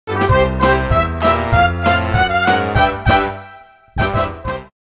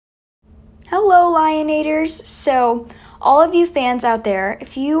SOOOOO Lionators. So all of you fans out there,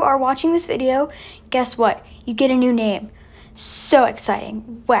 if you are watching this video, guess what? You get a new name. So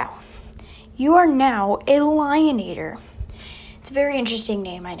exciting. Wow. You are now a Lionator. It's a very interesting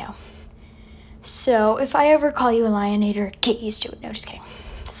name, I know. So if I ever call you a Lionator, get used to it. No, just kidding.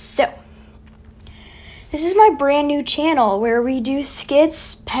 So this is my brand new channel where we do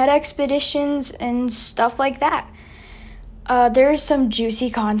skits, pet expeditions, and stuff like that. There's some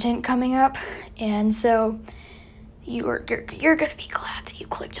juicy content coming up, and so you're gonna be glad that you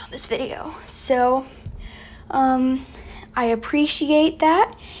clicked on this video. So I appreciate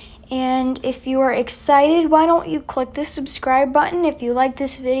that, and if you are excited, why don't you click the subscribe button? If you like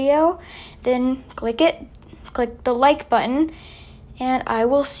this video, then click the like button, and I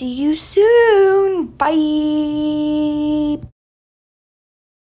will see you soon. Bye.